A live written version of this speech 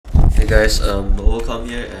guys, welcome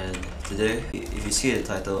here, and today, if you see the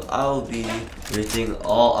title, I'll be rating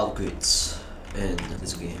all upgrades in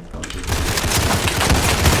this game.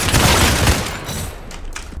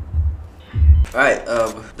 Alright,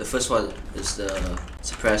 the first one is the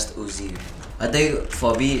suppressed Uzi. I think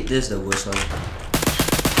for me, this is the worst one.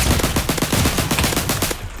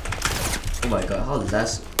 Oh my god, how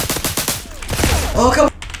less? Oh come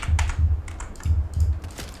on!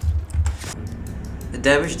 The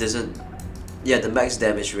damage doesn't. Yeah, the max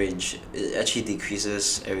damage range, it actually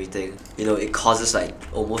decreases everything. You know, it causes like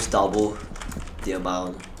almost double the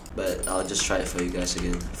amount. But I'll just try it for you guys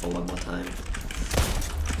again for one more time.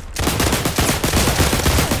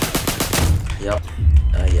 Yep.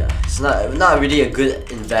 Yeah, it's not really a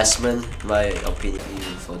good investment, in my opinion,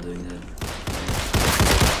 for doing that.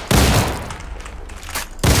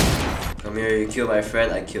 Come here, you kill my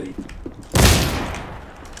friend, I kill you.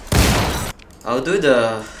 I'll do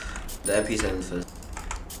the MP7 first.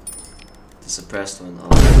 The suppressed one. Oh,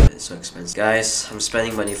 it's so expensive. Guys, I'm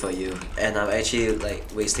spending money for you, and I'm actually like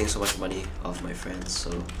wasting so much money off my friends. So,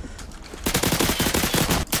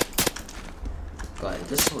 God, it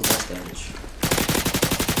does so less damage.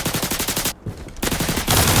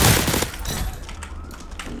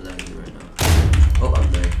 I'm lagging right now. Oh,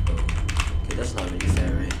 I'm lagging. Oh, okay, that's not really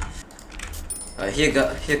fair, right?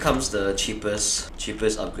 Here comes the cheapest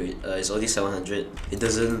upgrade. It's only 700. It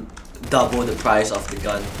doesn't double the price of the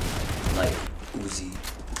gun like Uzi.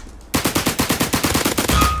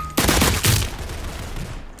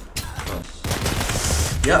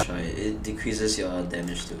 Yeah, try it. It decreases your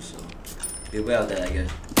damage too, so beware of that, I guess.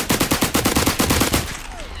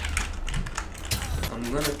 I'm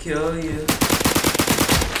gonna kill you.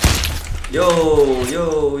 Yo.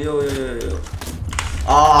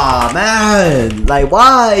 Ah man, like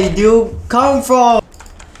why do you come from?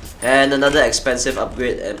 And another expensive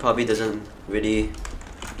upgrade, and probably doesn't really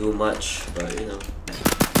do much, but you know.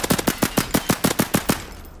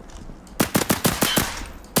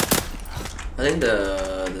 I think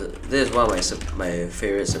this is one of my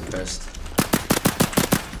favorite suppressed.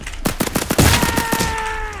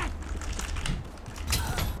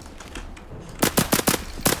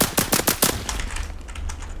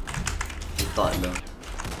 You thought no.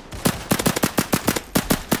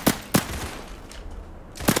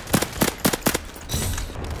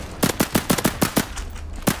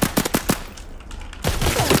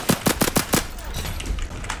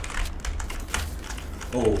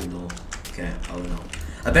 Oh no. Okay, oh no.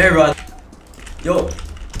 I better run. Yo!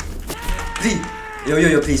 Please!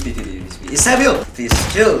 Yo, please. It's Samuel! Please,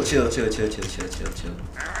 chill.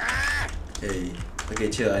 Hey. Okay,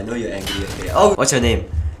 chill. I know you're angry, okay. Oh! What's your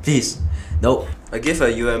name? Please. Nope. I give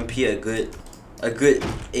a UMP a good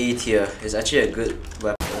A tier. It's actually a good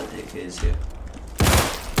weapon. AK is here.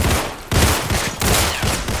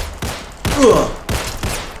 Ugh.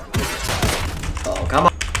 Oh, come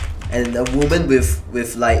on. And a woman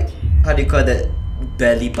with like, how do you call that,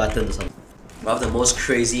 belly button or something. One of the most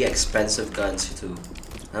crazy expensive guns too.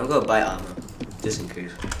 I'm gonna buy armor, just in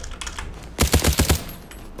case.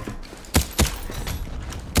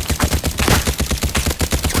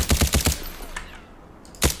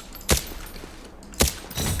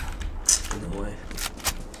 No way.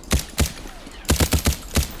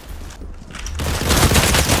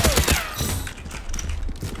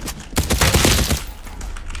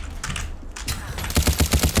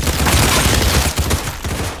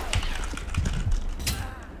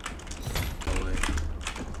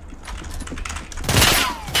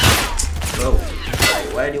 Bro,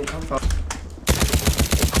 where do you come from?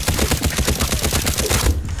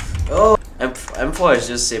 Oh, M4 is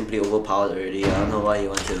just simply overpowered already. I don't know why you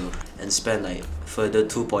want to and spend like further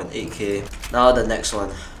 2.8k. Now the next one,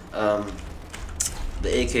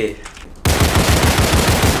 the AK.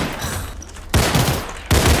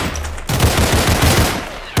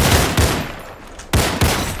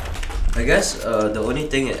 I guess the only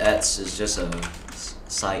thing it adds is just a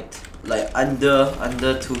sight. Like under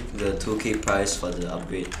the 2k price for the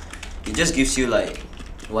upgrade. It just gives you like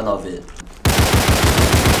one of it.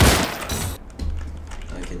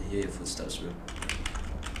 I can hear your footsteps, bro.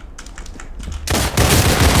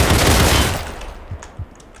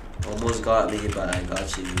 Almost got me, but I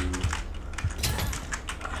got you.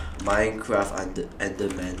 Minecraft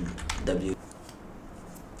Enderman W.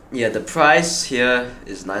 Yeah, the price here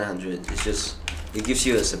is 900. It's just, it gives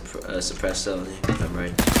you a suppressor only, if I'm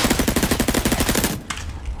right.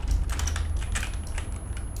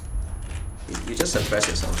 You just suppress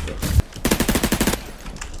yourself, bro.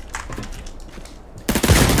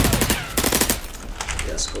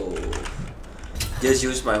 Let's go. Just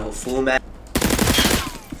use my full mag.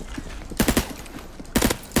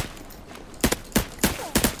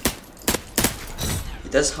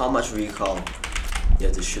 That's how much recoil you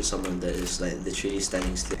have to shoot someone that is like literally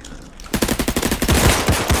standing still.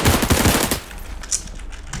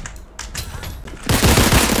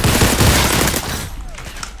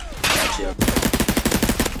 Gotcha.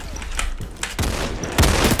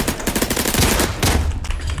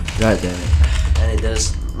 God damn it. And it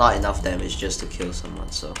does not enough damage just to kill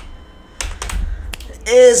someone, so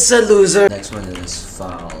it's a loser. Next one is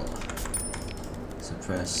foul.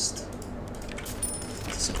 Suppressed.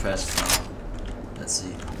 Suppressed foul. Let's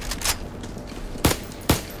see.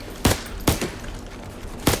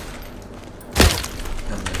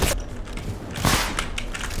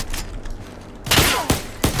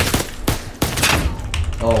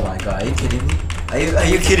 Oh my god, are you kidding me? Are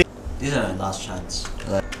you kidding? These are my last chance.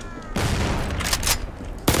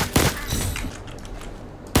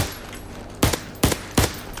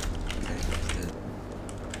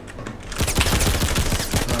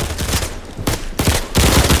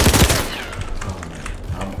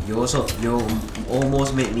 You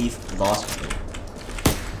almost made me lost.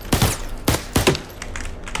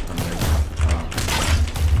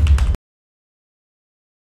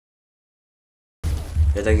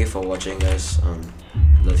 Yeah, thank you for watching, guys.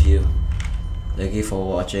 Love you. Thank you for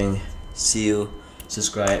watching. See you.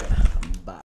 Subscribe.